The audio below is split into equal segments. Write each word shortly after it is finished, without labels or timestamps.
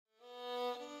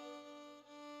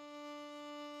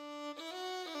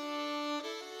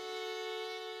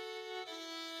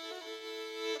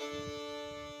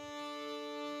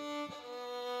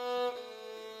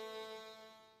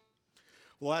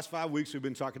The last 5 weeks we've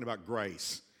been talking about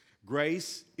grace.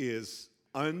 Grace is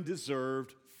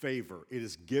undeserved favor. It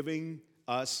is giving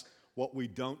us what we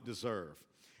don't deserve.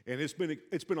 And it's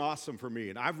been awesome for me,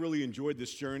 and I've really enjoyed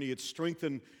this journey. It's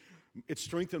strengthened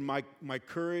my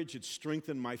courage, it's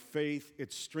strengthened my faith,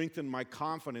 it's strengthened my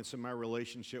confidence in my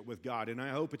relationship with God, and I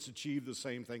hope it's achieved the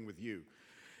same thing with you.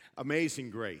 Amazing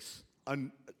grace,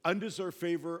 undeserved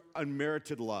favor,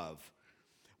 unmerited love.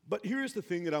 But here's the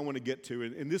thing that I want to get to,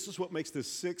 and this is what makes this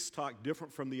 6 talk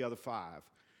different from the other 5.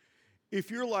 If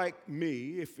you're like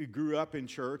me, if you grew up in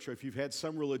church or if you've had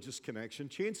some religious connection,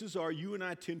 chances are you and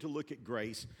I tend to look at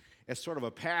grace as sort of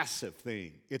a passive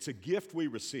thing. It's a gift we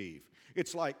receive.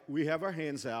 It's like we have our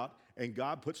hands out and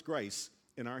God puts grace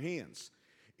in our hands.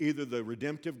 Either the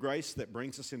redemptive grace that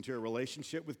brings us into a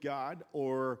relationship with God,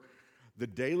 or the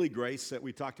daily grace that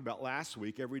we talked about last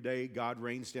week. Every day God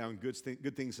rains down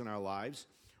good things in our lives.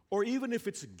 Or even if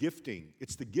it's a gifting,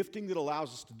 it's the gifting that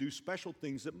allows us to do special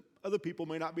things that other people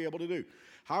may not be able to do.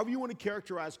 However you want to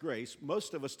characterize grace,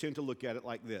 most of us tend to look at it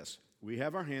like this. We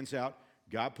have our hands out,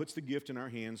 God puts the gift in our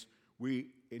hands,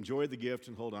 we enjoy the gift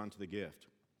and hold on to the gift.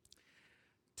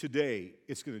 Today,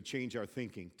 it's going to change our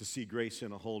thinking to see grace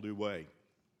in a whole new way.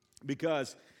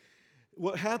 Because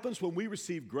what happens when we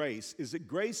receive grace is that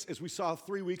grace, as we saw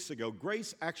 3 weeks ago,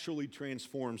 grace actually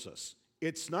transforms us.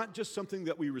 It's not just something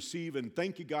that we receive and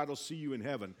thank you, God, I'll see you in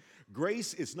heaven.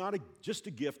 Grace is not just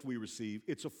a gift we receive.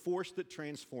 It's a force that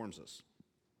transforms us.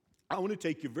 I want to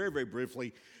take you very, very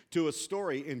briefly to a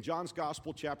story in John's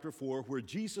Gospel, chapter 4, where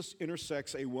Jesus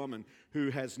intersects a woman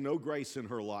who has no grace in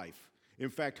her life.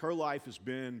 In fact, her life has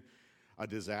been a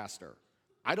disaster.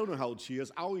 I don't know how old she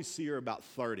is. I always see her about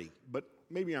 30, but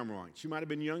maybe I'm wrong. She might have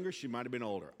been younger. She might have been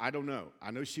older. I don't know. I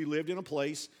know she lived in a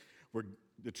place where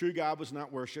the true God was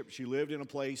not worshiped. She lived in a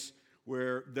place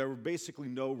where there were basically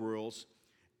no rules.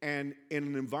 And in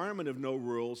an environment of no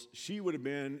rules, she would have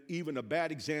been even a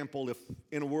bad example if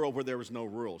in a world where there was no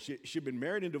rules. She'd been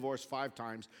married and divorced 5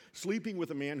 times, sleeping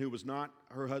with a man who was not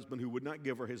her husband, who would not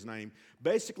give her his name.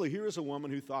 Basically, here is a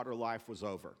woman who thought her life was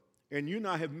over. And you and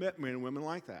I have met men and women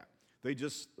like that.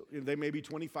 They may be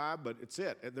 25, but it's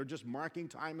it. They're just marking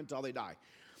time until they die.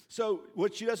 So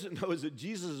what she doesn't know is that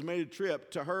Jesus has made a trip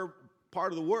to her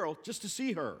part of the world just to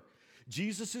see her.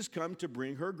 Jesus has come to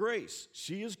bring her grace.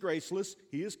 She is graceless.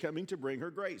 He is coming to bring her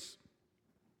grace.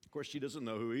 Of course, she doesn't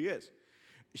know who he is.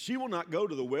 She will not go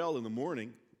to the well in the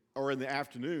morning or in the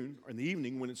afternoon or in the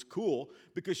evening when it's cool,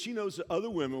 because she knows that other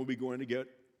women will be going to get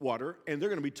water and they're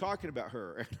going to be talking about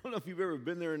her. I don't know if you've ever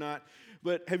been there or not,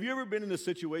 but have you ever been in a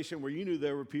situation where you knew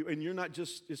there were people, and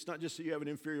it's not just that you have an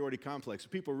inferiority complex,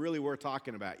 people really were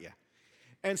talking about you.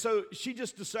 And so she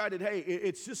just decided, hey,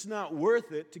 it's just not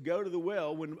worth it to go to the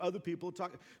well when other people are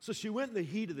talking. So she went in the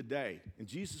heat of the day, and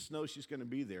Jesus knows she's going to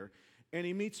be there, and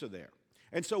he meets her there.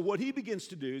 And so what he begins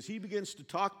to do is he begins to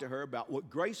talk to her about what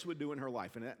grace would do in her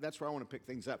life. And that's where I want to pick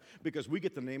things up, because we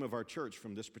get the name of our church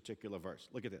from this particular verse.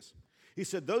 Look at this. He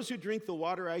said, "Those who drink the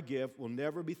water I give will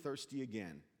never be thirsty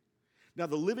again." Now,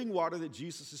 the living water that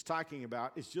Jesus is talking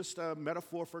about is just a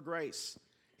metaphor for grace.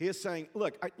 He is saying,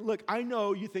 look, I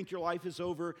know you think your life is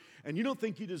over and you don't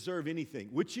think you deserve anything,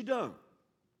 which you don't,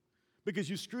 because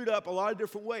you screwed up a lot of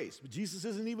different ways. But Jesus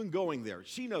isn't even going there.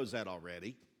 She knows that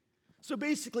already. So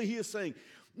basically he is saying,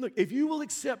 look, if you will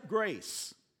accept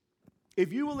grace, look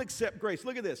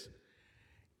at this.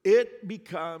 It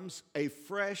becomes a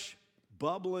fresh,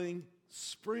 bubbling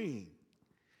spring,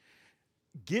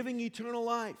 giving eternal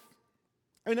life.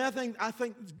 And I think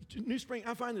New Spring,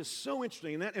 I find this so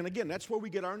interesting. And again, that's where we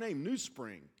get our name, New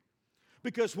Spring.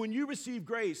 Because when you receive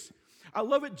grace, I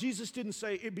love it. Jesus didn't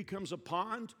say it becomes a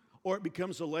pond or it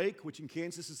becomes a lake, which in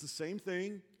Kansas is the same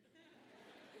thing.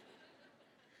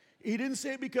 He didn't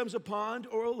say it becomes a pond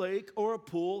or a lake or a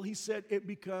pool. He said it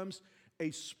becomes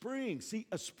a spring. See,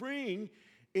 a spring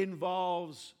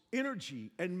involves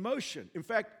energy and motion. In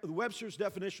fact, the Webster's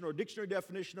definition or dictionary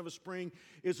definition of a spring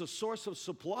is a source of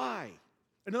supply.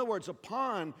 In other words, a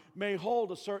pond may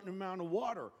hold a certain amount of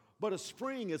water, but a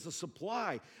spring is a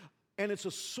supply, and it's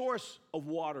a source of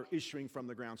water issuing from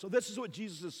the ground. So this is what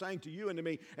Jesus is saying to you and to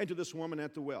me and to this woman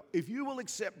at the well. If you will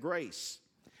accept grace,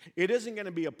 it isn't going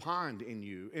to be a pond in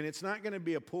you, and it's not going to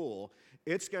be a pool.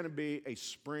 It's going to be a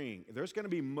spring. There's going to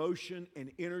be motion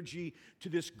and energy to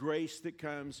this grace that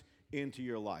comes into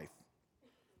your life.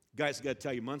 Guys, I got to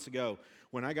tell you, months ago,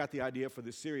 when I got the idea for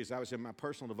this series, I was in my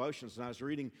personal devotions, and I was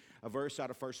reading a verse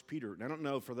out of 1 Peter. And I don't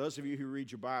know, for those of you who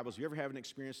read your Bibles, you ever have an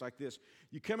experience like this?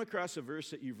 You come across a verse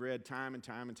that you've read time and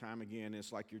time and time again, and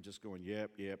it's like you're just going,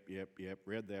 yep,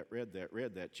 read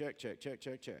that,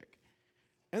 check.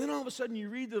 And then all of a sudden you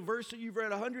read the verse that you've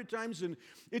read 100 times, and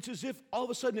it's as if all of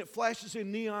a sudden it flashes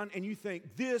in neon, and you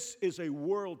think, this is a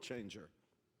world changer.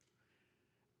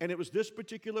 And it was this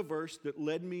particular verse that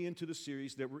led me into the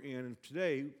series that we're in. And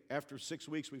today, after 6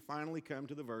 weeks, we finally come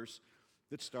to the verse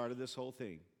that started this whole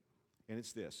thing. And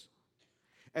it's this: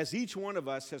 as each one of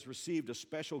us has received a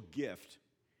special gift,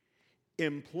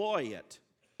 employ it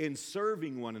in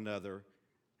serving one another.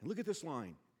 And look at this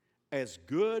line: as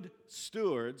good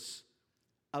stewards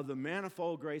of the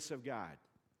manifold grace of God.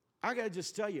 I got to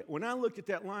just tell you, when I looked at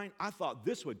that line, I thought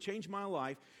this would change my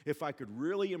life if I could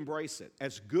really embrace it.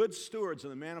 As good stewards of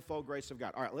the manifold grace of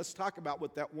God. All right, let's talk about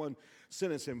what that one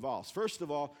sentence involves. First of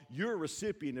all, you're a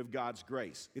recipient of God's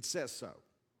grace. It says so.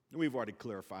 And we've already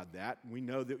clarified that. We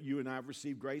know that you and I have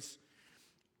received grace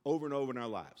over and over in our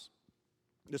lives.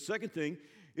 The second thing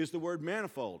is the word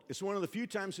manifold. It's one of the few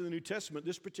times in the New Testament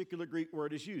this particular Greek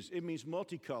word is used. It means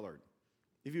multicolored.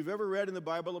 If you've ever read in the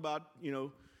Bible about,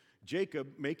 Jacob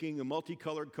making a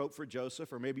multicolored coat for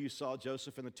Joseph, or maybe you saw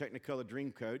Joseph in the Technicolor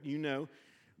dream coat, you know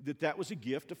that was a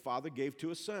gift a father gave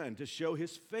to a son to show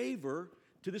his favor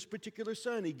to this particular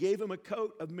son. He gave him a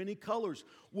coat of many colors.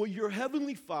 Well, your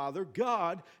heavenly Father,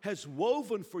 God, has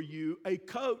woven for you a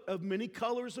coat of many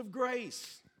colors of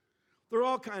grace. There are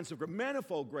all kinds of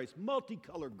manifold grace,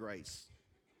 multicolored grace,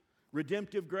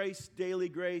 redemptive grace, daily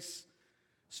grace,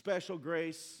 special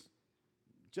grace,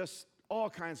 just all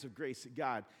kinds of grace that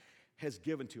God has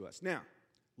given to us. Now,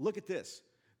 look at this.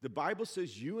 The Bible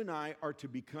says you and I are to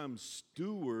become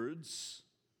stewards,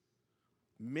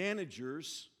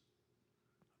 managers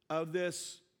of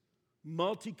this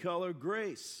multicolored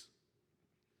grace.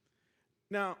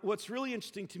 Now, what's really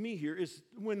interesting to me here is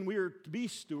when we are to be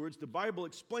stewards, the Bible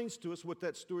explains to us what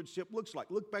that stewardship looks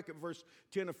like. Look back at verse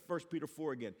 10 of 1 Peter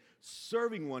 4 again.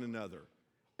 Serving one another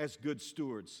as good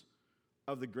stewards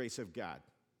of the grace of God.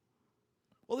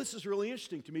 Well, this is really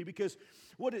interesting to me because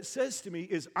what it says to me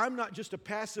is I'm not just a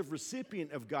passive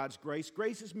recipient of God's grace.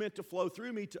 Grace is meant to flow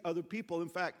through me to other people. In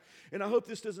fact, and I hope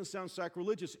this doesn't sound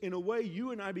sacrilegious, in a way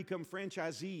you and I become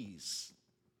franchisees.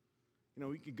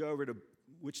 We could go over to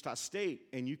Wichita State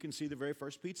and you can see the very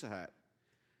first Pizza Hut.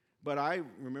 But I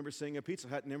remember seeing a Pizza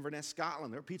Hut in Inverness,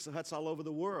 Scotland. There are Pizza Huts all over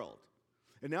the world.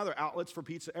 And now there are outlets for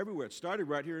pizza everywhere. It started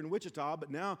right here in Wichita, but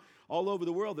now all over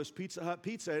the world there's Pizza Hut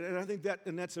pizza. And I think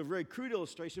that's a very crude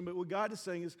illustration, but what God is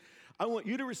saying is, I want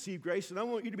you to receive grace, and I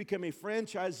want you to become a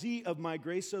franchisee of my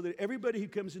grace so that everybody who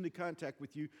comes into contact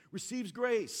with you receives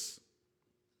grace.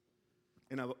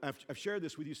 And I've shared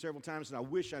this with you several times, and I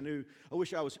wish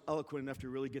I was eloquent enough to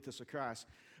really get this across.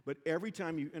 But every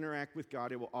time you interact with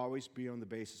God, it will always be on the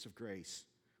basis of grace.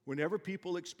 Whenever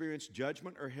people experience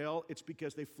judgment or hell, it's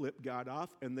because they flip God off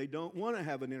and they don't want to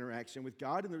have an interaction with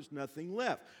God and there's nothing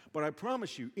left. But I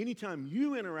promise you, anytime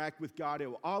you interact with God, it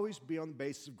will always be on the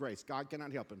basis of grace. God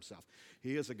cannot help himself.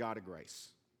 He is a God of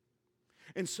grace.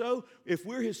 And so, if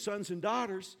we're his sons and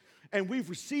daughters and we've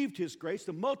received his grace,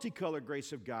 the multicolored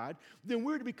grace of God, then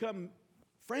we're to become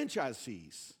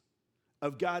franchisees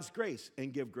of God's grace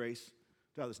and give grace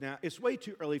to others. Now, it's way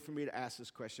too early for me to ask this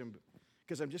question,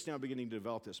 because I'm just now beginning to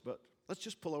develop this, but let's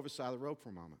just pull over the side of the road for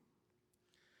a moment.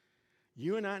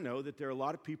 You and I know that there are a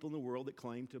lot of people in the world that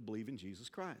claim to believe in Jesus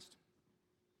Christ.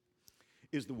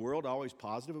 Is the world always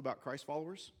positive about Christ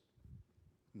followers?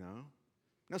 No.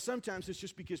 Now, sometimes it's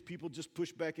just because people just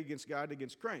push back against God and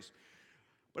against Christ.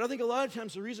 But I think a lot of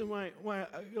times the reason why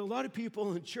a lot of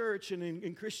people in church and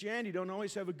in Christianity don't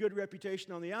always have a good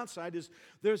reputation on the outside is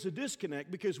there's a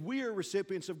disconnect because we are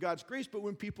recipients of God's grace, but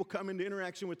when people come into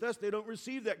interaction with us, they don't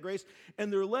receive that grace,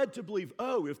 and they're led to believe,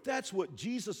 oh, if that's what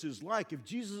Jesus is like, if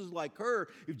Jesus is like her,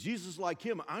 if Jesus is like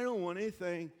him, I don't want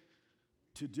anything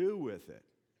to do with it.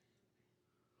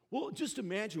 Well, just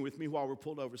imagine with me while we're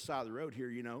pulled over the side of the road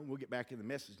here, we'll get back to the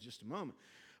message in just a moment.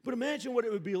 But imagine what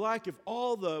it would be like if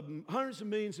all the hundreds of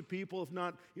millions of people, if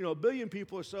not, a billion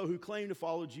people or so who claim to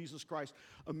follow Jesus Christ,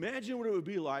 imagine what it would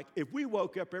be like if we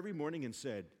woke up every morning and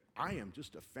said, I am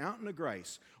just a fountain of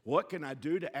grace. What can I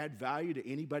do to add value to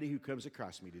anybody who comes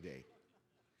across me today?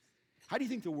 How do you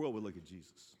think the world would look at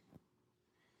Jesus?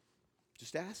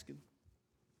 Just asking.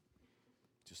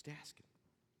 Just asking.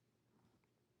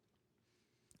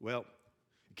 Well,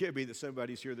 it could be that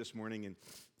somebody's here this morning, and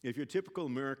if you're a typical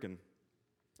American,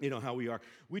 you know how we are.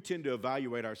 We tend to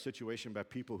evaluate our situation by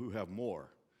people who have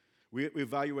more. We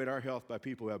evaluate our health by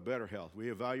people who have better health.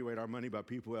 We evaluate our money by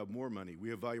people who have more money.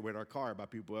 We evaluate our car by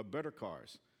people who have better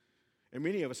cars. And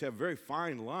many of us have very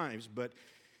fine lives, but,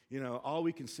 all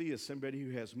we can see is somebody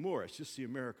who has more. It's just the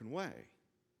American way.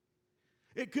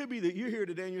 It could be that you're here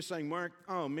today and you're saying, Mark,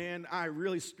 oh man, I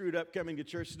really screwed up coming to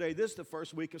church today. This is the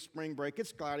first week of spring break.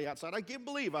 It's cloudy outside. I can't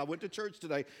believe I went to church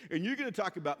today. And you're going to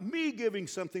talk about me giving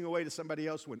something away to somebody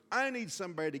else when I need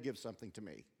somebody to give something to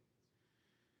me.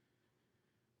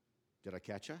 Did I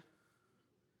catch you?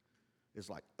 It's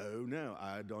like, oh no,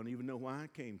 I don't even know why I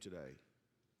came today.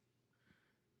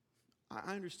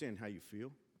 I understand how you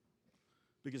feel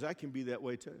because I can be that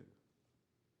way too.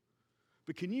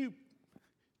 But can you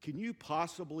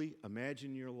possibly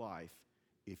imagine your life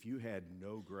if you had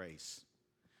no grace?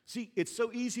 See, it's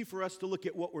so easy for us to look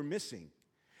at what we're missing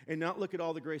and not look at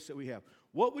all the grace that we have.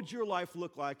 What would your life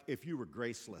look like if you were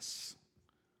graceless?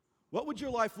 What would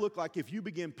your life look like if you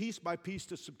began piece by piece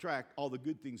to subtract all the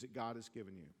good things that God has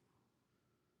given you?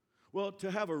 Well,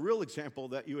 to have a real example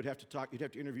of that, you'd have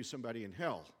to interview somebody in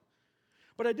hell.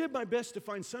 But I did my best to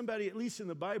find somebody, at least in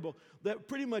the Bible, that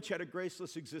pretty much had a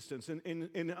graceless existence.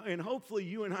 And hopefully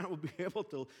you and I will be able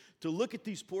to look at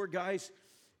these poor guys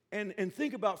and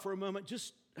think about for a moment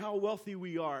just how wealthy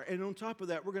we are. And on top of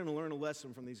that, we're going to learn a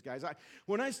lesson from these guys.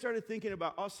 When I started thinking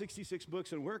about all 66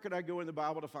 books and where could I go in the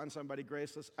Bible to find somebody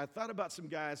graceless, I thought about some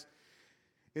guys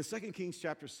in 2 Kings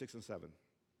chapter 6 and 7.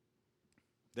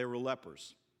 They were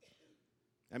lepers.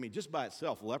 I mean, just by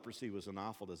itself, leprosy was an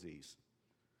awful disease.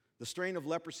 The strain of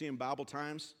leprosy in Bible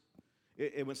times,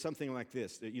 it was something like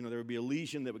this. There would be a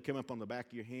lesion that would come up on the back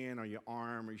of your hand or your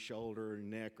arm or your shoulder or your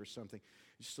neck or something.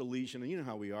 It's just a lesion. And you know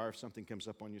how we are. If something comes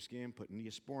up on your skin, put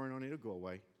Neosporin on it, it'll go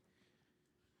away.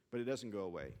 But it doesn't go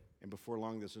away. And before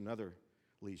long, there's another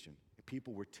lesion.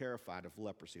 People were terrified of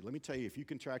leprosy. Let me tell you, if you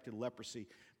contracted leprosy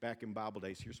back in Bible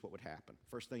days, here's what would happen.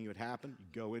 First thing that would happen,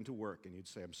 you'd go into work and you'd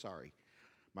say, I'm sorry.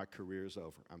 My career is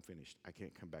over. I'm finished. I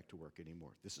can't come back to work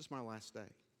anymore. This is my last day.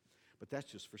 But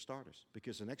that's just for starters,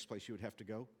 because the next place you would have to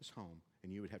go is home,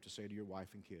 and you would have to say to your wife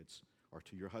and kids, or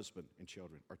to your husband and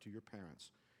children, or to your parents,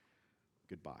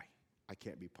 goodbye. I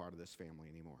can't be part of this family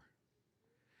anymore.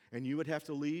 And you would have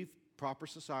to leave proper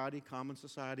society, common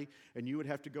society, and you would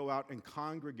have to go out and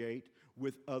congregate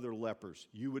with other lepers.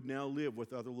 You would now live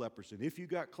with other lepers. And if you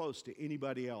got close to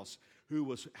anybody else who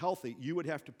was healthy, you would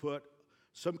have to put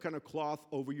some kind of cloth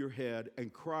over your head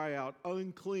and cry out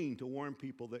unclean to warn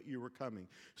people that you were coming.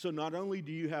 So not only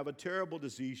do you have a terrible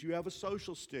disease, you have a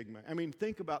social stigma. I mean,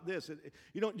 think about this.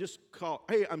 You don't just call,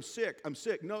 hey, I'm sick.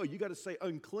 No, you got to say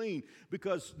unclean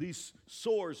because these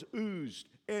sores oozed.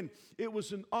 And it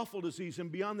was an awful disease.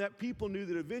 And beyond that, people knew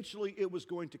that eventually it was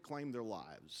going to claim their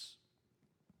lives.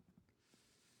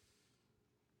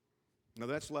 Now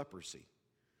that's leprosy.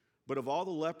 But of all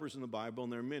the lepers in the Bible,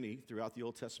 and there are many throughout the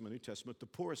Old Testament, New Testament, the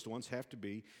poorest ones have to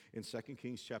be in 2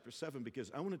 Kings chapter 7,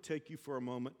 because I want to take you for a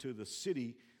moment to the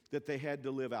city that they had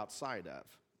to live outside of.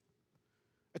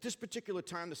 At this particular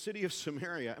time, the city of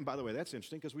Samaria, and by the way, that's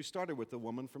interesting because we started with the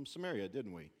woman from Samaria,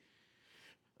 didn't we?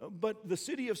 But the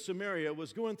city of Samaria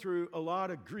was going through a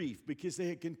lot of grief because they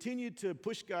had continued to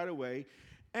push God away,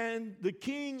 and the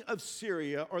king of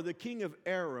Syria, or the king of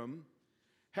Aram,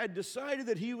 had decided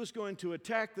that he was going to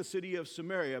attack the city of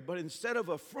Samaria, but instead of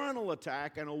a frontal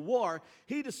attack and a war,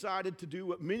 he decided to do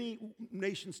what many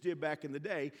nations did back in the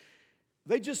day.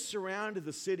 They just surrounded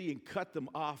the city and cut them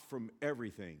off from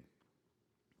everything.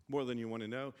 More than you want to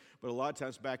know, but a lot of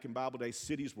times back in Bible days,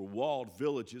 cities were walled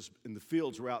villages, and the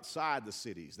fields were outside the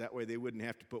cities. That way they wouldn't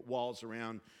have to put walls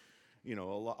around, a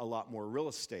lot more real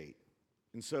estate.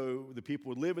 And so the people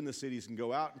would live in the cities and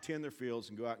go out and tend their fields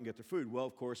and go out and get their food. Well,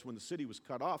 of course, when the city was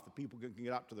cut off, the people couldn't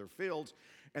get out to their fields,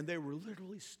 and they were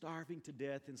literally starving to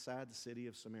death inside the city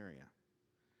of Samaria.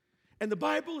 And the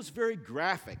Bible is very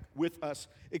graphic with us,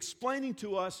 explaining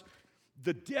to us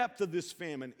the depth of this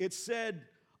famine. It said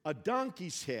a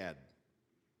donkey's head.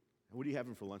 What are you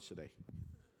having for lunch today?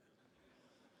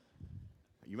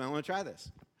 You might want to try this.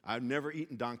 I've never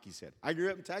eaten donkey's head. I grew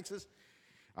up in Texas.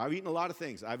 I've eaten a lot of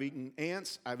things. I've eaten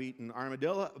ants, I've eaten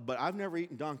armadillo, but I've never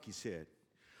eaten donkey's head.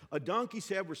 A donkey's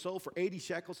head was sold for 80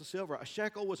 shekels of silver. A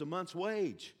shekel was a month's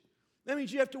wage. That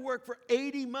means you have to work for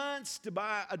 80 months to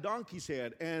buy a donkey's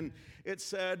head. And it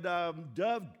said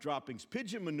dove droppings,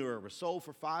 pigeon manure, were sold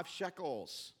for 5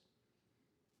 shekels.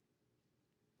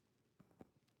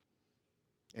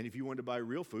 And if you wanted to buy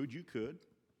real food, you could.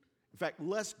 In fact,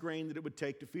 less grain than it would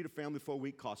take to feed a family for a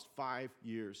week cost 5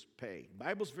 years' pay. The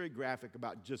Bible's very graphic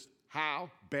about just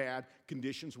how bad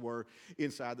conditions were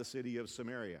inside the city of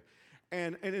Samaria.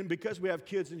 And because we have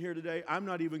kids in here today, I'm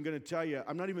not even going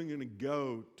to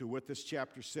go to what this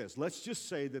chapter says. Let's just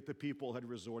say that the people had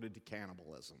resorted to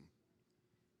cannibalism.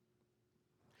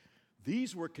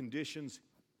 These were conditions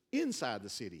inside the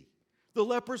city. The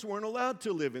lepers weren't allowed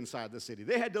to live inside the city.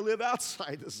 They had to live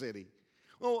outside the city.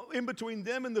 Well, in between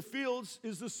them and the fields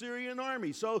is the Syrian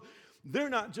army. So they're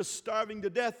not just starving to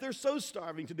death, they're so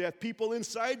starving to death. People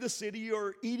inside the city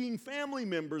are eating family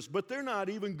members, but they're not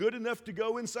even good enough to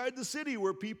go inside the city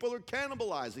where people are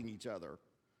cannibalizing each other.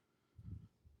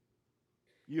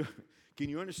 Can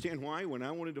you understand why, when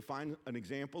I wanted to find an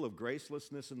example of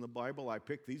gracelessness in the Bible, I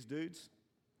picked these dudes?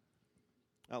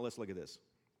 Now, let's look at this.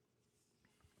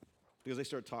 Because they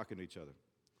start talking to each other.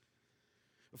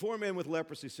 4 men with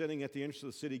leprosy sitting at the entrance of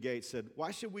the city gate said,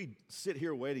 "Why should we sit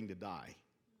here waiting to die?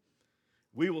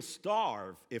 We will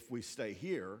starve if we stay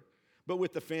here, but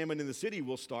with the famine in the city,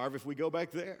 we'll starve if we go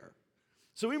back there.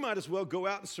 So we might as well go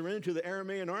out and surrender to the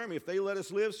Aramean army. If they let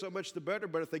us live, so much the better,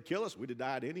 but if they kill us, we'd have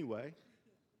died anyway."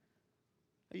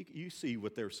 You see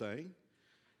what they're saying.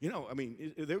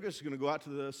 They're just going to go out to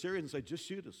the Syrians and say, "Just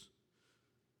shoot us."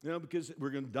 Because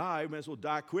we're going to die, we might as well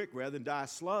die quick rather than die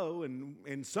slow,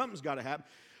 and something's got to happen.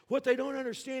 What they don't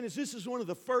understand is this is one of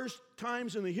the first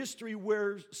times in the history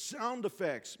where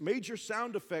major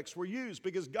sound effects were used,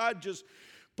 because God just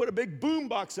put a big boom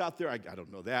box out there. I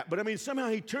don't know that, but somehow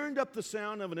he turned up the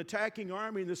sound of an attacking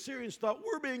army, and the Syrians thought,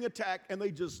 we're being attacked, and they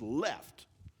just left.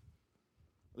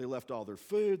 They left all their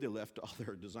food, they left all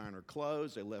their designer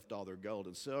clothes, they left all their gold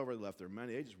and silver, they left their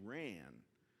money, they just ran.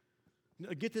 Now,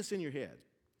 get this in your head.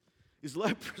 These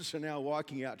lepers are now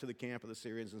walking out to the camp of the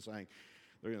Syrians and saying,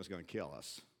 they're just going to kill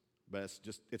us. But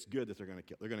it's good that they're going to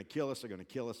kill. They're going to kill us, they're going to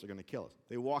kill us, they're going to kill us.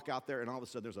 They walk out there, and all of a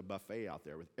sudden there's a buffet out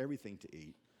there with everything to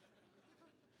eat.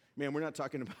 Man, we're not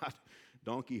talking about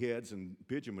donkey heads and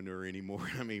pigeon manure anymore.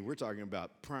 We're talking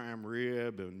about prime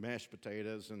rib and mashed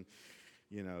potatoes and,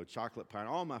 chocolate pie.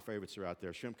 All my favorites are out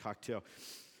there, shrimp cocktail.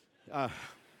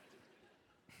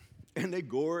 And they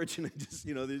gorge, and they just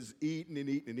eating and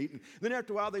eating and eating. Then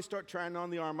after a while, they start trying on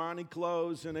the Armani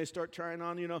clothes, and they start trying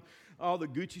on, all the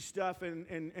Gucci stuff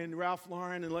and Ralph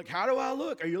Lauren, and how do I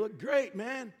look? You look great,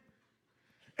 man.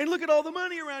 And look at all the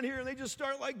money around here, and they just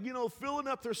start filling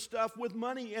up their stuff with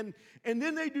money, and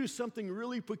then they do something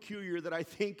really peculiar that I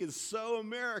think is so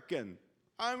American.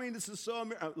 This is so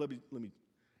American. Let me.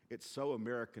 It's so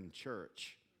American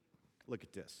church. Look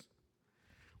at this.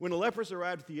 When the lepers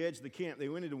arrived at the edge of the camp, they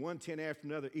went into one tent after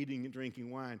another, eating and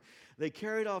drinking wine. They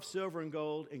carried off silver and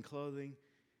gold and clothing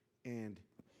and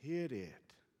hid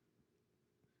it.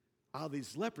 All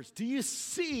these lepers. Do you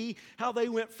see how they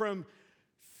went from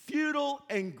futile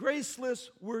and graceless,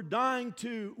 we're dying,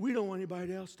 to we don't want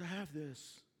anybody else to have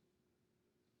this?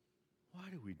 Why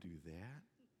do we do that?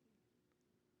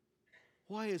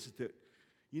 Why is it that,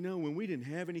 when we didn't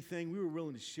have anything, we were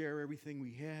willing to share everything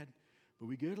we had? But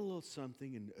we get a little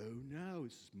something, and oh no,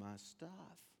 this is my stuff.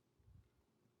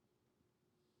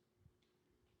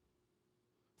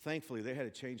 Thankfully, they had a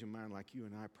change of mind like you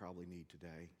and I probably need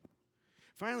today.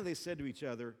 Finally, they said to each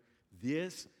other,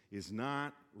 "This is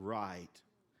not right.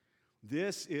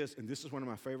 This is one of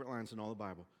my favorite lines in all the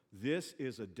Bible. This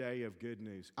is a day of good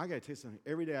news." I got to tell you something.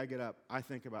 Every day I get up, I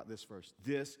think about this verse.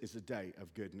 This is a day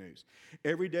of good news.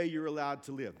 Every day you're allowed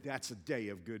to live, that's a day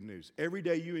of good news. Every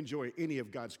day you enjoy any of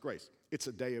God's grace, it's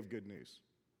a day of good news.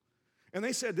 And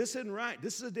they said, this isn't right.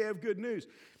 This is a day of good news.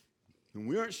 And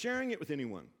we aren't sharing it with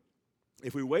anyone.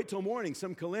 If we wait till morning,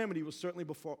 some calamity will certainly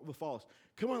befall us.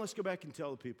 Come on, let's go back and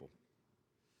tell the people.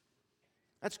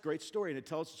 That's a great story, and it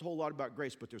tells us a whole lot about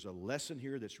grace, but there's a lesson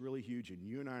here that's really huge, and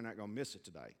you and I are not going to miss it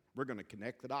today. We're going to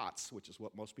connect the dots, which is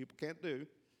what most people can't do,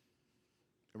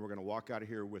 and we're going to walk out of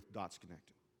here with dots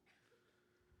connected.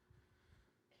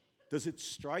 Does it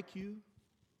strike you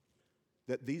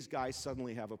that these guys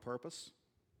suddenly have a purpose?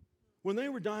 When they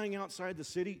were dying outside the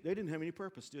city, they didn't have any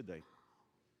purpose, did they?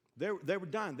 They were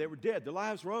dying. They were dead. Their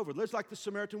lives were over. It's like the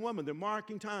Samaritan woman. They're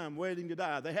marking time, waiting to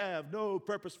die. They have no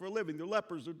purpose for living. They're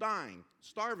lepers. They're dying,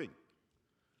 starving.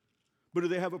 But do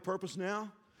they have a purpose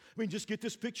now? Just get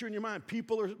this picture in your mind.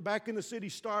 People are back in the city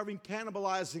starving,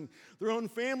 cannibalizing their own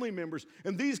family members.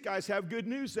 And these guys have good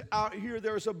news that out here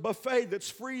there's a buffet that's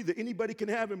free that anybody can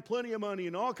have, and plenty of money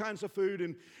and all kinds of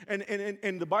food.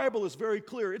 And the Bible is very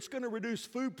clear. It's going to reduce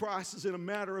food prices in a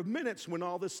matter of minutes when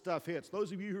all this stuff hits.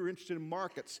 Those of you who are interested in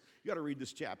markets, you got to read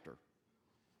this chapter.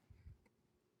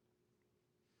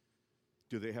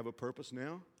 Do they have a purpose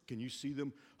now? Can you see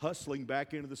them hustling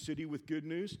back into the city with good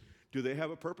news? Do they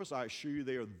have a purpose? I assure you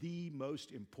they are the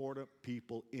most important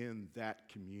people in that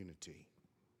community.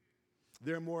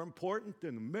 They're more important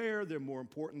than the mayor. They're more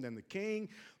important than the king.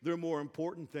 They're more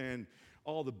important than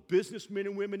all the businessmen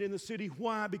and women in the city.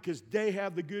 Why? Because they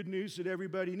have the good news that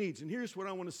everybody needs. And here's what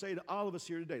I want to say to all of us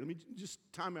here today. Let me just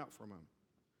time out for a moment.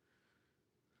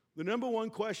 The number one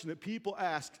question that people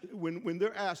ask when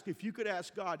they're asked, if you could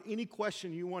ask God any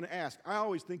question you want to ask, I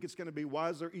always think it's going to be, why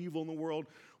is there evil in the world?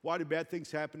 Why do bad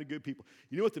things happen to good people?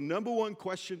 You know what the number one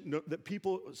question that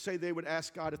people say they would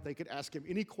ask God if they could ask him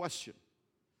any question?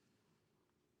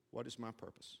 What is my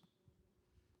purpose?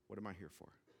 What am I here for?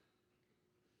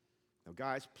 Now,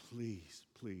 guys, please,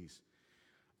 please,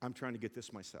 I'm trying to get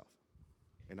this myself,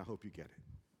 and I hope you get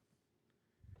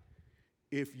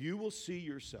it. If you will see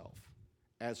yourself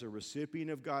as a recipient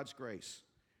of God's grace,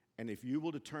 and if you will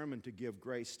determine to give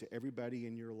grace to everybody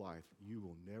in your life, you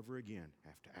will never again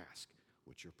have to ask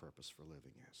what your purpose for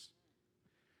living is.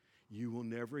 You will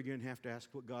never again have to ask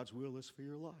what God's will is for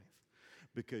your life,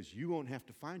 because you won't have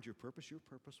to find your purpose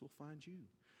will find you.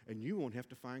 And you won't have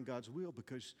to find God's will,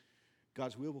 because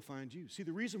God's will find you. See,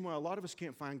 the reason why a lot of us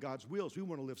can't find God's will is we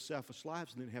want to live selfish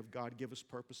lives and then have God give us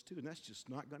purpose too, and that's just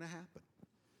not going to happen.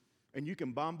 And you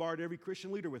can bombard every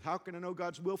Christian leader with, how can I know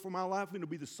God's will for my life? And it'll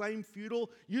be the same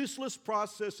futile, useless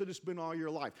process that it's been all your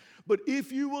life. But if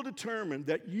you will determine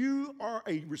that you are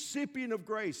a recipient of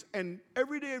grace, and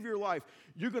every day of your life,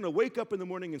 you're going to wake up in the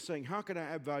morning and saying, how can I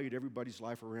add value to everybody's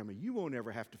life around me? You won't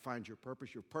ever have to find your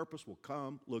purpose. Your purpose will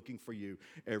come looking for you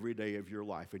every day of your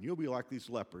life. And you'll be like these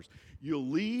lepers. You'll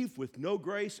leave with no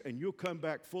grace, and you'll come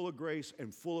back full of grace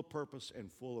and full of purpose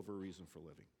and full of a reason for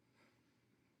living.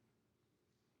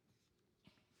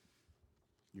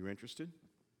 You're interested?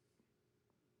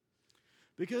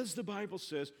 Because the Bible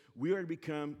says we are to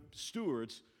become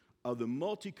stewards of the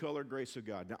multicolored grace of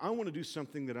God. Now, I want to do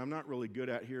something that I'm not really good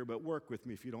at here, but work with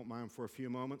me if you don't mind for a few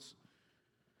moments.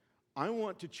 I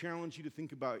want to challenge you to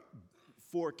think about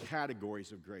 4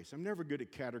 categories of grace. I'm never good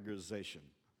at categorization,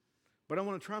 but I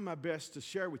want to try my best to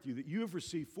share with you that you have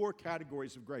received 4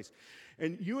 categories of grace.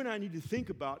 And you and I need to think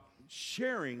about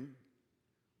sharing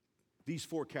these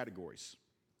 4 categories.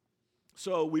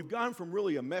 So we've gone from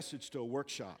really a message to a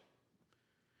workshop.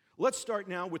 Let's start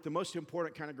now with the most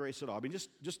important kind of grace at all. I mean, just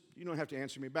you don't have to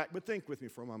answer me back, but think with me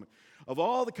for a moment. Of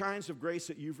all the kinds of grace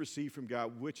that you've received from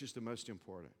God, which is the most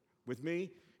important? With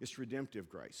me, it's redemptive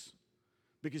grace.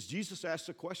 Because Jesus asked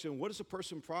the question, what is a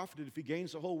person profited if he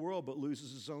gains the whole world but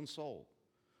loses his own soul?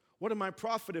 What am I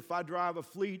profit if I drive a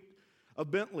fleet of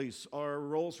Bentleys or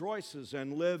Rolls Royces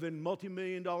and live in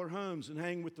multi-million-dollar homes and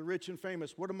hang with the rich and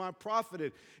famous? What am I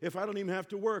profited if I don't even have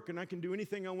to work and I can do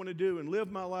anything I want to do and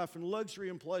live my life in luxury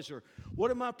and pleasure?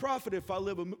 What am I profited if I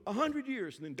live 100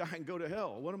 years and then die and go to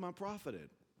hell? What am I profited?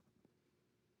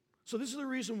 So this is the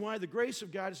reason why the grace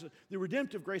of God, the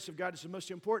redemptive grace of God is the most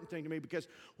important thing to me, because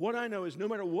what I know is no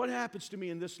matter what happens to me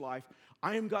in this life,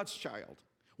 I am God's child.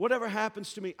 Whatever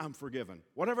happens to me, I'm forgiven.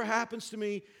 Whatever happens to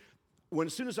me,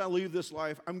 as soon as I leave this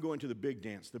life, I'm going to the big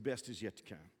dance. The best is yet to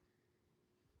come.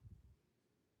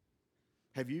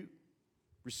 Have you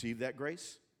received that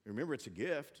grace? Remember, it's a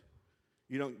gift.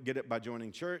 You don't get it by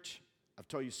joining church. I've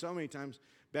told you so many times,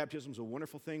 baptism is a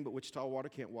wonderful thing, but Wichita water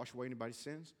can't wash away anybody's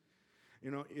sins.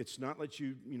 You know, it's not that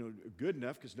you good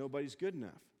enough, because nobody's good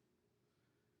enough.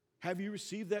 Have you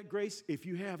received that grace? If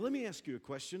you have, let me ask you a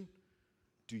question.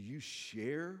 Do you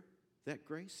share that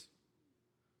grace?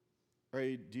 Or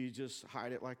do you just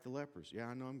hide it like the lepers? Yeah,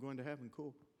 I know I'm going to heaven.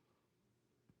 Cool.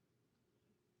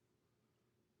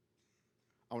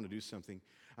 I want to do something.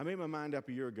 I made my mind up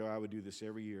a year ago I would do this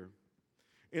every year.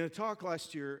 In a talk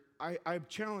last year, I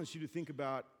challenged you to think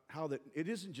about how that it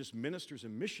isn't just ministers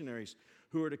and missionaries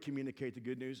who are to communicate the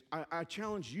good news. I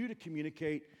challenge you to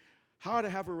communicate how to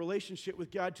have a relationship with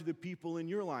God to the people in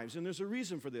your lives. And there's a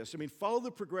reason for this. I mean, follow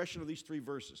the progression of these 3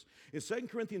 verses. In 2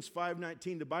 Corinthians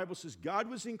 5:19, the Bible says, God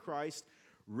was in Christ,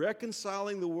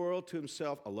 reconciling the world to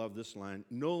himself. I love this line.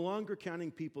 No longer counting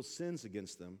people's sins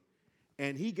against them.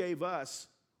 And he gave us,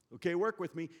 okay, work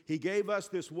with me, he gave us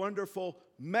this wonderful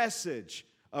message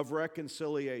of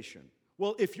reconciliation.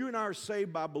 Well, if you and I are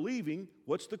saved by believing,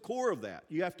 what's the core of that?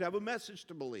 You have to have a message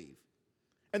to believe.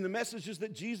 And the message is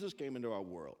that Jesus came into our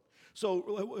world. So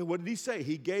what did he say?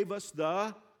 He gave us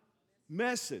the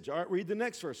message. All right, read the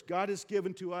next verse. God has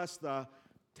given to us the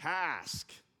task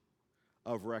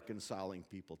of reconciling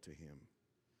people to him.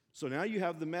 So now you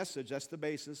have the message, that's the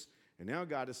basis, and now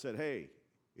God has said, hey,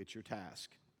 it's your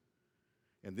task.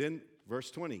 And then verse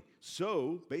 20,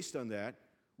 so based on that,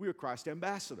 we are Christ's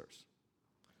ambassadors.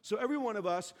 So every one of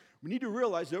us, we need to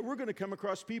realize that we're going to come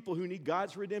across people who need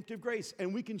God's redemptive grace,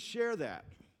 and we can share that.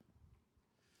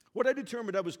 What I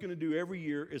determined I was going to do every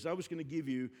year is I was going to give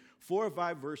you 4 or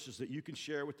 5 verses that you can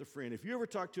share with a friend. If you ever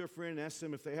talk to a friend and ask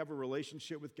them if they have a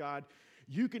relationship with God,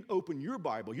 you can open your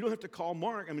Bible. You don't have to call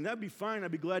Mark. I mean, that'd be fine.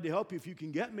 I'd be glad to help you if you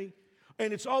can get me.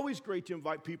 And it's always great to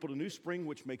invite people to New Spring,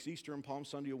 which makes Easter and Palm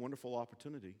Sunday a wonderful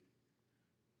opportunity.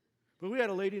 But we had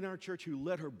a lady in our church who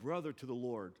led her brother to the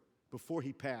Lord before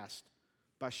he passed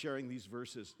by sharing these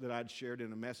verses that I'd shared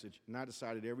in a message. And I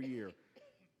decided every year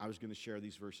I was going to share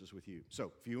these verses with you.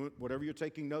 So if you, whatever you're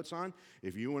taking notes on,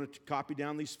 if you want to copy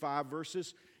down these 5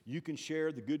 verses, you can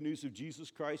share the good news of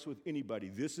Jesus Christ with anybody.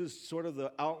 This is sort of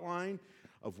the outline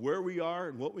of where we are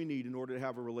and what we need in order to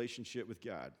have a relationship with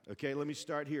God. Okay, let me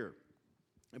start here.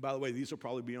 And by the way, these will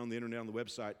probably be on the internet, on the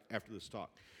website after this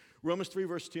talk. Romans 3,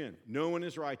 verse 10. No one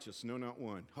is righteous, no, not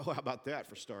one. Oh, how about that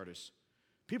for starters?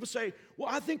 People say, well,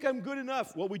 I think I'm good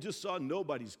enough. Well, we just saw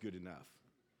nobody's good enough.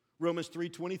 Romans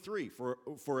 3:23,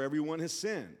 for everyone has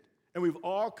sinned, and we've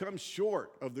all come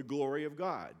short of the glory of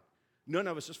God. None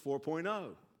of us is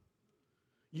 4.0.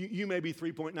 You may be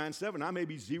 3.97, I may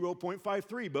be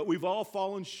 0.53, but we've all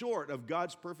fallen short of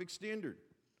God's perfect standard.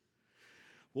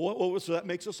 Well, so that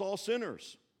makes us all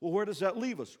sinners. Well, where does that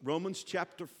leave us? Romans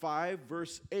chapter 5,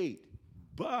 verse 8.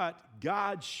 But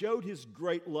God showed his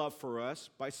great love for us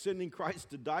by sending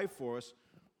Christ to die for us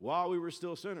while we were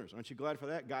still sinners. Aren't you glad for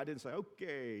that? God didn't say,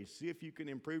 okay, see if you can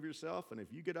improve yourself, and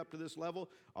if you get up to this level,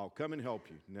 I'll come and help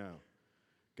you. No.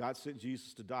 God sent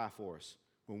Jesus to die for us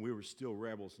when we were still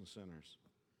rebels and sinners.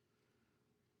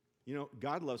 You know,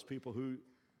 God loves people who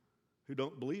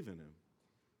don't believe in him.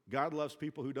 God loves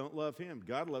people who don't love him.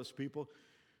 God loves people,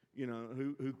 you know,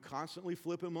 who constantly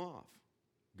flip him off.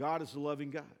 God is a loving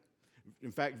God.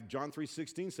 In fact, John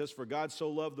 3:16 says, for God so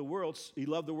loved the world, he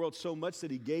loved the world so much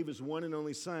that he gave his one and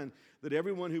only Son, that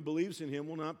everyone who believes in him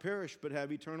will not perish but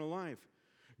have eternal life.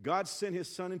 God sent his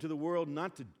Son into the world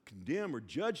not to condemn or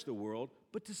judge the world,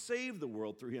 but to save the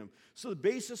world through him. So the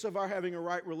basis of our having a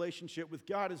right relationship with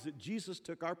God is that Jesus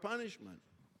took our punishment.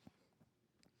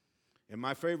 And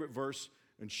my favorite verse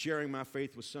in sharing my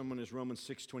faith with someone is Romans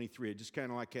 6:23. It just kind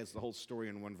of like has the whole story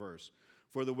in one verse.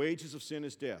 For the wages of sin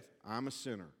is death. I'm a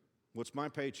sinner. What's my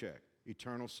paycheck?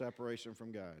 Eternal separation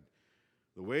from God.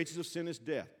 The wages of sin is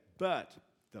death, but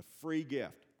the free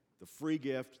gift, the free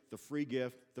gift, the free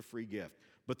gift, the free gift.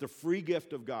 But the free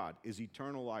gift of God is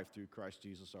eternal life through Christ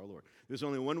Jesus our Lord. There's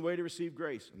only one way to receive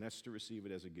grace, and that's to receive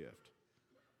it as a gift.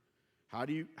 How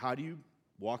do you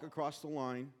walk across the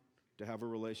line to have a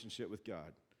relationship with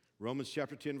God? Romans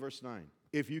chapter 10, verse 9.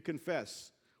 If you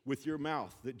confess with your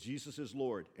mouth that Jesus is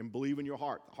Lord and believe in your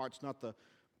heart, the heart's not the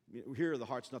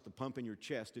heart's not the pump in your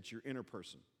chest, it's your inner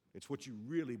person. It's what you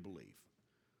really believe.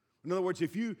 In other words,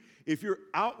 if your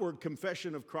outward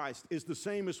confession of Christ is the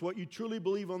same as what you truly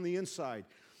believe on the inside,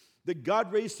 that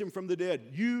God raised him from the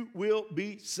dead, you will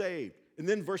be saved. And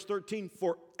then verse 13,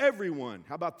 for everyone,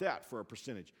 how about that for a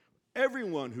percentage?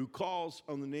 Everyone who calls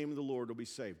on the name of the Lord will be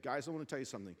saved. Guys, I want to tell you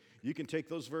something. You can take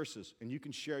those verses and you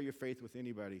can share your faith with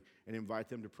anybody and invite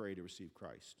them to pray to receive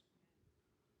Christ.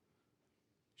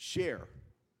 Share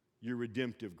your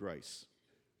redemptive grace.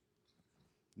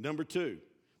 Number 2,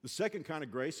 the second kind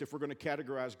of grace, if we're going to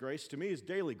categorize grace, to me is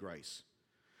daily grace.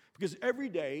 Because every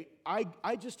day,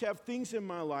 I just have things in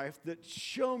my life that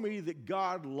show me that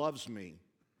God loves me.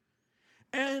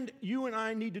 And you and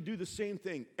I need to do the same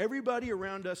thing. Everybody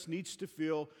around us needs to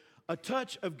feel a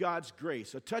touch of God's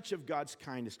grace, a touch of God's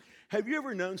kindness. Have you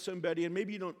ever known somebody, and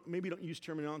maybe you don't use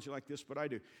terminology like this, but I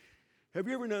do. Have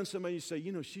you ever known somebody you say,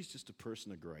 you know, she's just a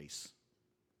person of grace?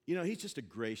 You know, he's just a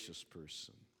gracious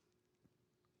person.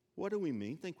 What do we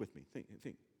mean? Think with me.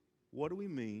 Think. What do we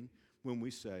mean when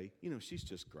we say, you know, she's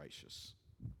just gracious?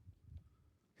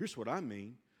 Here's what I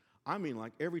mean. I mean,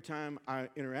 like every time I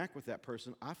interact with that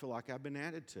person, I feel like I've been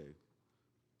added to.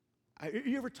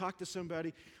 You ever talk to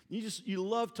somebody? You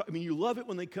love it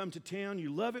when they come to town.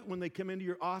 You love it when they come into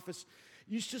your office.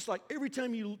 It's just like every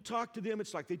time you talk to them,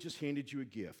 it's like they just handed you a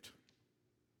gift.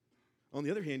 On the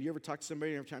other hand, you ever talk to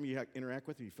somebody, every time you interact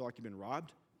with them, you feel like you've been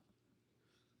robbed?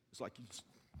 It's like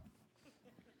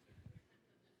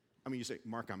you say,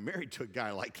 Mark, I'm married to a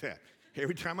guy like that.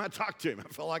 Every time I talk to him,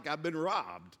 I feel like I've been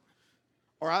robbed.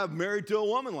 Or I'm married to a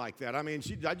woman like that. I mean,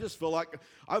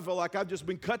 I feel like I've just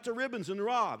been cut to ribbons and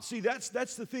robbed. See, that's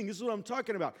the thing. This is what I'm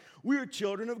talking about. We're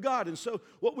children of God. And so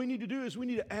what we need to do is we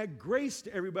need to add grace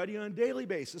to everybody on a daily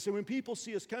basis. And when people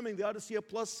see us coming, they ought to see a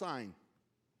plus sign.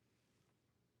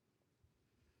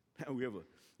 We have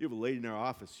a lady in our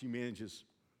office. She manages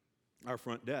our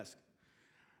front desk.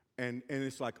 And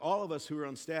it's like all of us who are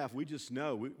on staff, we just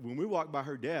know when we walk by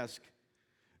her desk,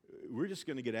 we're just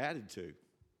going to get added to.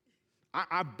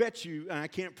 I bet you, and I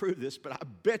can't prove this, but I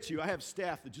bet you I have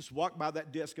staff that just walk by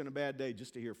that desk on a bad day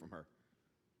just to hear from her.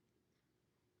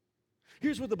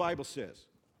 Here's what the Bible says.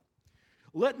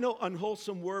 Let no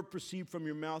unwholesome word proceed from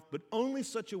your mouth, but only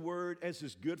such a word as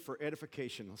is good for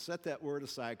edification. I'll set that word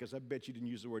aside because I bet you didn't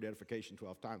use the word edification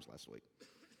 12 times last week.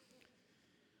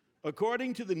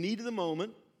 According to the need of the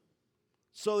moment,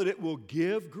 so that it will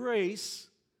give grace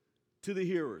to the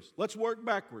hearers. Let's work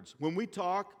backwards. When we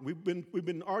talk, we've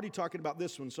been already talking about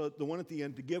this one, so the one at the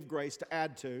end, to give grace, to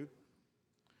add to.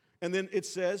 And then it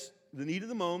says, the need of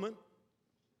the moment.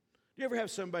 Do you ever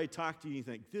have somebody talk to you and you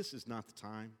think, this is not the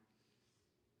time?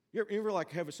 You ever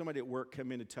like have somebody at work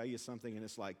come in to tell you something and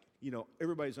it's like,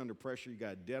 everybody's under pressure, you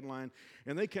got a deadline,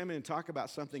 and they come in and talk about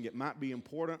something that might be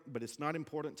important, but it's not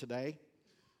important today?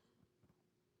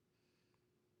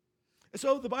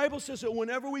 So the Bible says that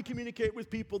whenever we communicate with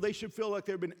people, they should feel like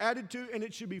they've been added to, and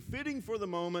it should be fitting for the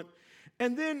moment.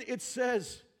 And then it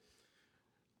says,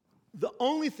 the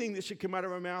only thing that should come out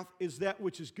of our mouth is that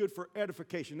which is good for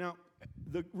edification. Now,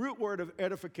 the root word of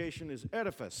edification is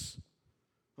edifice.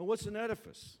 Well, what's an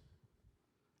edifice?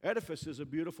 Edifice is a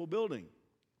beautiful building.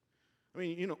 I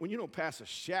mean, when you don't pass a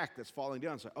shack that's falling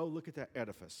down, it's like, oh, look at that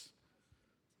edifice.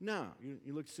 No,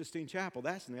 you look at Sistine Chapel,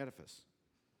 that's an edifice.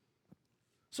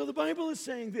 So the Bible is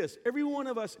saying this, every one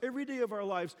of us, every day of our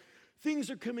lives, things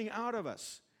are coming out of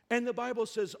us. And the Bible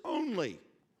says only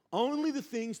the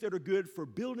things that are good for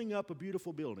building up a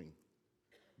beautiful building.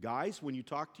 Guys, when you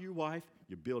talk to your wife,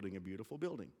 you're building a beautiful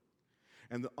building.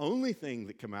 And the only thing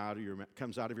that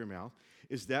comes out of your mouth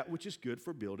is that which is good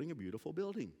for building a beautiful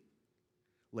building.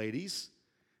 Ladies,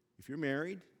 if you're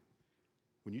married,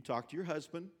 when you talk to your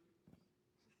husband,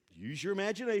 use your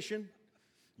imagination.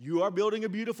 You are building a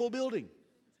beautiful building.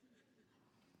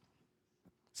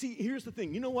 See, here's the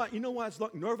thing. You know why it's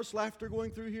like nervous laughter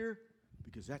going through here?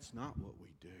 Because that's not what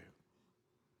we do.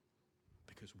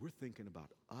 Because we're thinking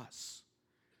about us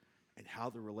and how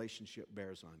the relationship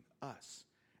bears on us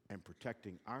and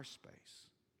protecting our space.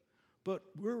 But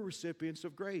we're recipients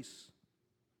of grace.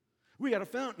 We got a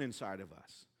fountain inside of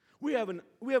us. We have an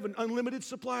unlimited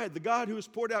supply. The God who has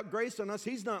poured out grace on us,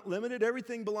 He's not limited.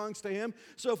 Everything belongs to Him.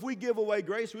 So if we give away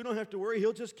grace, we don't have to worry.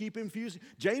 He'll just keep infusing.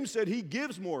 James said He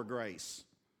gives more grace.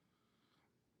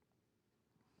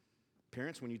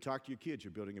 Parents, when you talk to your kids,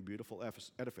 you're building a beautiful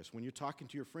edifice. When you're talking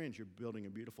to your friends, you're building a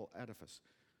beautiful edifice.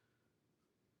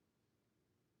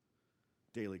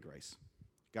 Daily grace.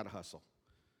 Got to hustle.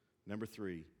 Number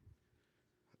 3,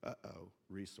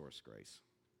 resource grace.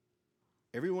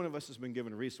 Every one of us has been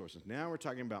given resources. Now we're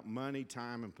talking about money,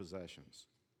 time, and possessions.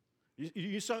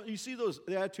 You see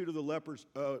the attitude of the lepers,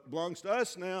 it belongs to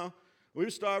us now. We were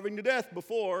starving to death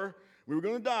before. We were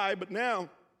going to die, but now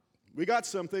we got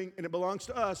something, and it belongs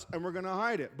to us, and we're going to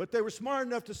hide it. But they were smart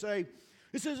enough to say,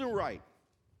 this isn't right.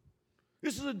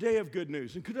 This is a day of good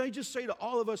news. And could I just say to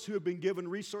all of us who have been given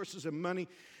resources and money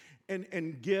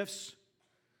and gifts,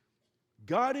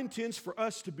 God intends for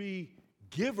us to be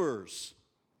givers,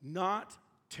 not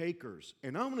takers.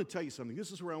 And I'm going to tell you something.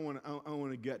 This is where I want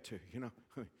to get to.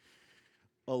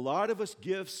 A lot of us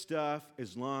give stuff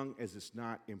as long as it's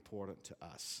not important to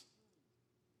us.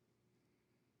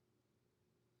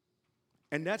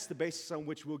 And that's the basis on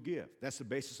which we'll give. That's the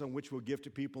basis on which we'll give to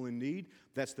people in need.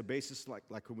 That's the basis,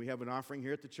 like when we have an offering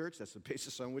here at the church, that's the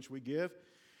basis on which we give.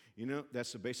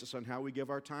 That's the basis on how we give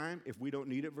our time. If we don't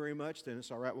need it very much, then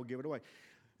it's all right, we'll give it away.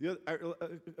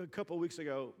 A couple of weeks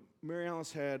ago, Mary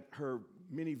Alice had her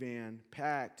minivan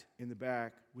packed in the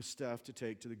back with stuff to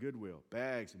take to the Goodwill.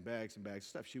 Bags and bags and bags of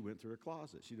stuff. She went through her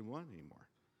closet. She didn't want it anymore.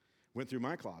 Went through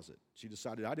my closet. She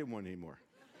decided I didn't want it anymore.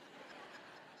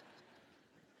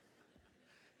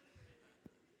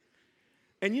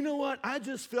 And you know what? I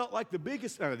just felt like the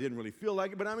biggest, I didn't really feel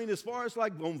like it, but I mean, as far as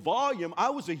like on volume, I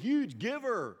was a huge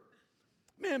giver.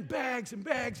 Man, bags and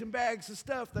bags and bags of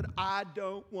stuff that I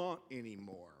don't want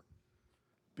anymore.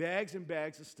 Bags and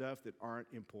bags of stuff that aren't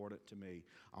important to me.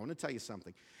 I want to tell you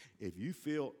something. If you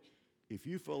feel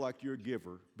like you're a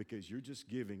giver because you're just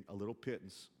giving a little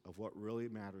pittance of what really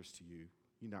matters to you,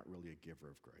 you're not really a giver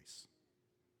of grace.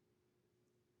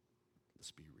 Let's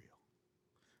be real.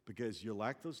 Because you're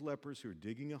like those lepers who are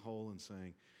digging a hole and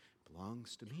saying,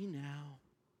 belongs to me now.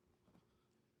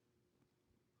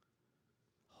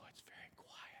 Oh, it's very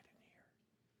quiet in here.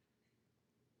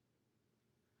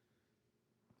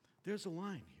 There's a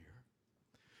line here.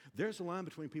 There's a line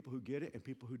between people who get it and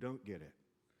people who don't get it.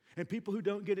 And people who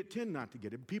don't get it tend not to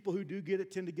get it. People who do get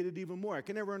it tend to get it even more. I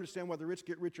can never understand why the rich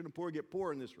get richer and the poor get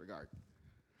poorer in this regard.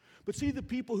 But see, the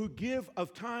people who give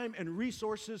of time and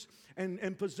resources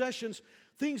and possessions,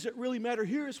 things that really matter,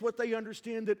 here is what they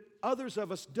understand that others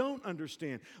of us don't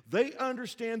understand. They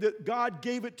understand that God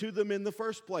gave it to them in the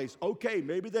first place. Okay,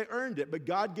 maybe they earned it, but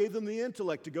God gave them the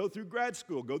intellect to go through grad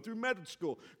school, go through med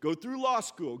school, go through law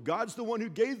school. God's the one who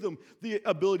gave them the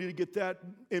ability to get that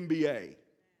MBA.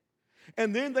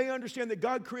 And then they understand that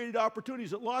God created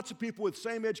opportunities, that lots of people with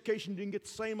same education didn't get the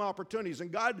same opportunities.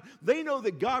 And they know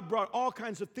that God brought all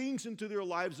kinds of things into their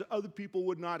lives that other people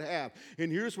would not have.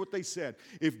 And here's what they said: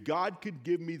 if God could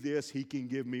give me this, he can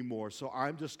give me more. So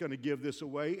I'm just going to give this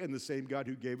away, and the same God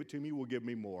who gave it to me will give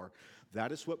me more.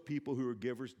 That is what people who are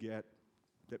givers get,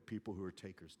 that people who are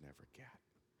takers never get.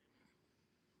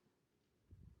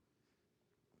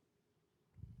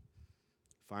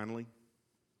 Finally,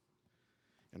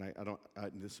 and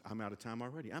I'm out of time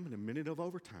already. I'm in a minute of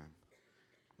overtime.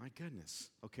 My goodness.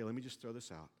 Okay, let me just throw this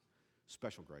out.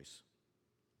 Special grace.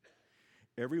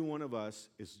 Every one of us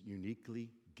is uniquely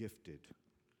gifted.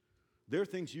 There are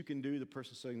things you can do the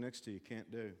person sitting next to you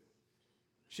can't do.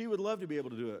 She would love to be able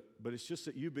to do it, but it's just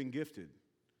that you've been gifted.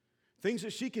 Things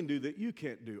that she can do that you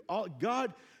can't do.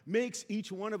 God makes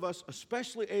each one of us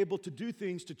especially able to do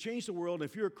things to change the world, and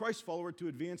if you're a Christ follower, to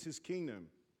advance his kingdom.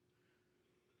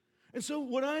 And so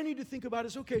what I need to think about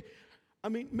is, okay,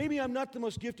 maybe I'm not the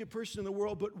most gifted person in the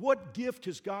world, but what gift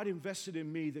has God invested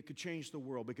in me that could change the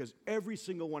world? Because every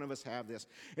single one of us have this.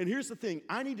 And here's the thing.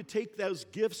 I need to take those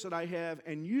gifts that I have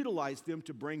and utilize them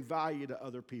to bring value to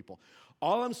other people.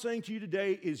 All I'm saying to you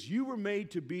today is you were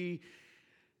made to be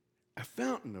a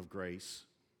fountain of grace,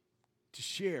 to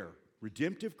share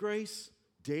redemptive grace,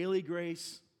 daily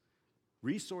grace,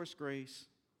 resource grace,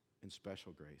 and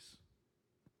special grace.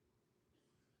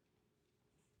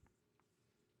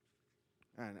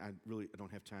 And I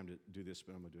don't have time to do this,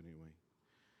 but I'm going to do it anyway.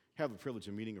 I have the privilege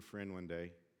of meeting a friend one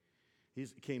day. He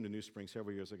came to New Spring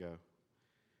several years ago.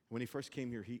 When he first came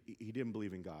here, he didn't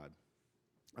believe in God.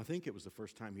 I think it was the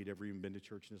first time he'd ever even been to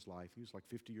church in his life. He was like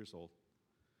 50 years old.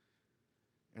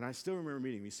 And I still remember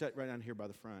meeting him. He sat right down here by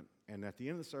the front. And at the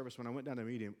end of the service, when I went down to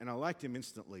meet him, and I liked him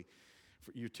instantly.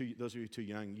 For those of you too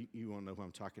young, you won't know who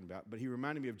I'm talking about. But he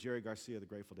reminded me of Jerry Garcia, the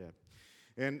Grateful Dead.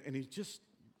 And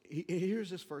here's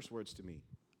his first words to me.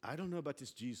 I don't know about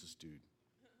this Jesus dude,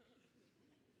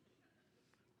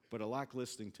 but I like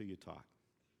listening to you talk.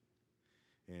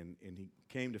 And he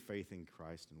came to faith in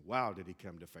Christ, and wow, did he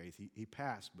come to faith. He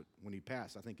passed, but when he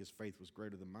passed, I think his faith was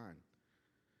greater than mine.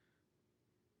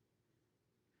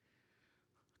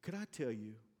 Could I tell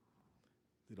you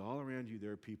that all around you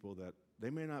there are people that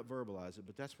they may not verbalize it,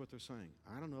 but that's what they're saying.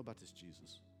 I don't know about this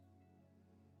Jesus.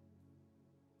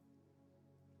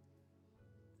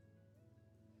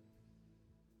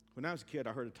 When I was a kid,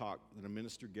 I heard a talk that a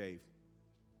minister gave.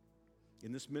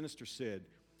 And this minister said,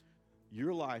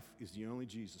 your life is the only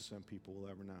Jesus some people will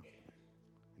ever know.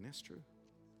 And that's true.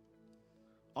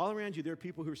 All around you, there are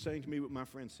people who are saying to me what my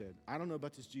friend said. I don't know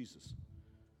about this Jesus.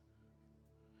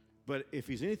 But if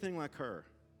he's anything like her,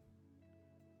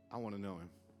 I want to know him.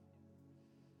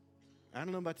 I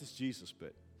don't know about this Jesus,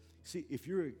 but see, if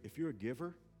you're a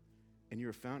giver and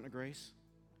you're a fountain of grace,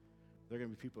 there are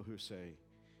going to be people who say,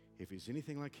 if he's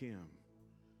anything like him,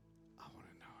 I want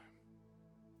to know him.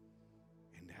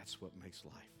 And that's what makes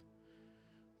life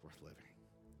worth living.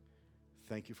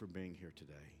 Thank you for being here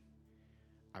today.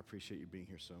 I appreciate you being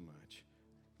here so much.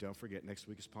 Don't forget, next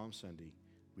week is Palm Sunday.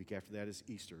 Week after that is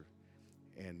Easter.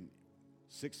 And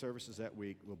 6 services that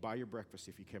week. We'll buy your breakfast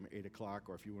if you come at 8 o'clock,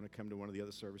 or if you want to come to one of the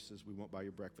other services, we won't buy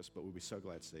your breakfast, but we'll be so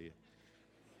glad to see you.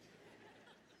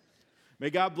 May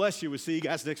God bless you. We'll see you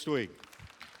guys next week.